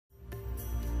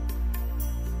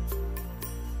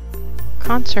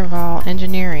Conserval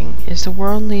Engineering is the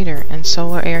world leader in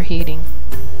solar air heating.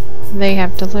 They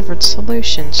have delivered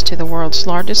solutions to the world's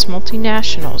largest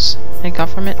multinationals and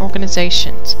government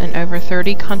organizations in over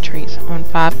 30 countries on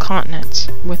 5 continents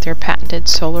with their patented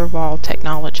solar wall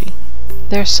technology.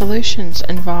 Their solutions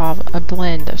involve a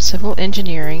blend of civil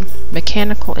engineering,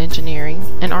 mechanical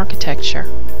engineering, and architecture.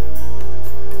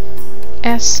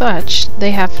 As such,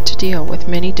 they have to deal with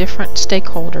many different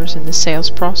stakeholders in the sales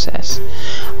process,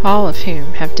 all of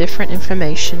whom have different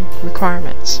information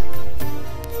requirements.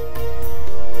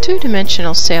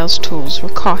 Two-dimensional sales tools were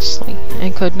costly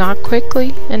and could not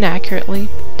quickly and accurately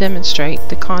demonstrate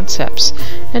the concepts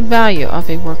and value of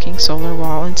a working solar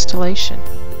wall installation.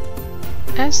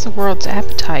 As the world's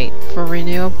appetite for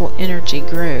renewable energy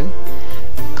grew,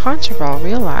 Conserval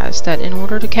realized that in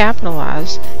order to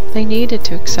capitalize, they needed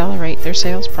to accelerate their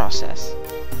sales process.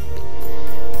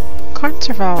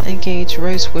 Conserval engaged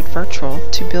Rosewood Virtual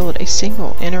to build a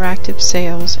single interactive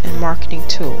sales and marketing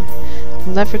tool,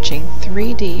 leveraging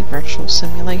 3D virtual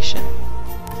simulation.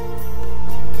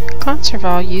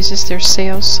 Conserval uses their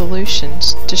sales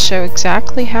solutions to show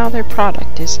exactly how their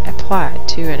product is applied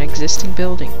to an existing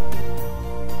building.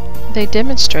 They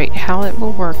demonstrate how it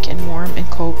will work in warm and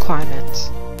cold climates.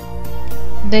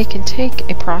 They can take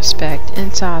a prospect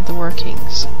inside the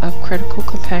workings of critical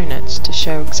components to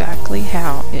show exactly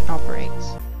how it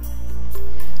operates.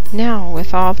 Now,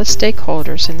 with all the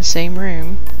stakeholders in the same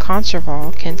room,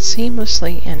 Conserval can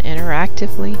seamlessly and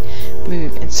interactively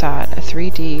move inside a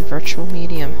 3D virtual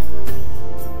medium.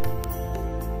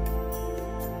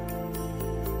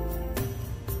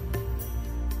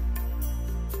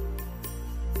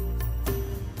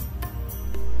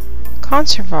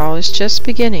 Conserval is just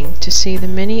beginning to see the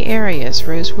many areas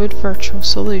Rosewood Virtual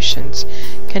Solutions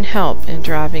can help in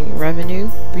driving revenue,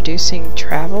 reducing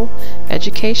travel,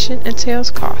 education, and sales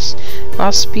costs,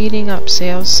 while speeding up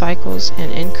sales cycles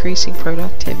and increasing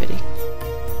productivity.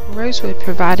 Rosewood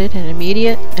provided an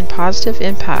immediate and positive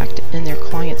impact in their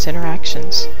clients'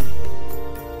 interactions.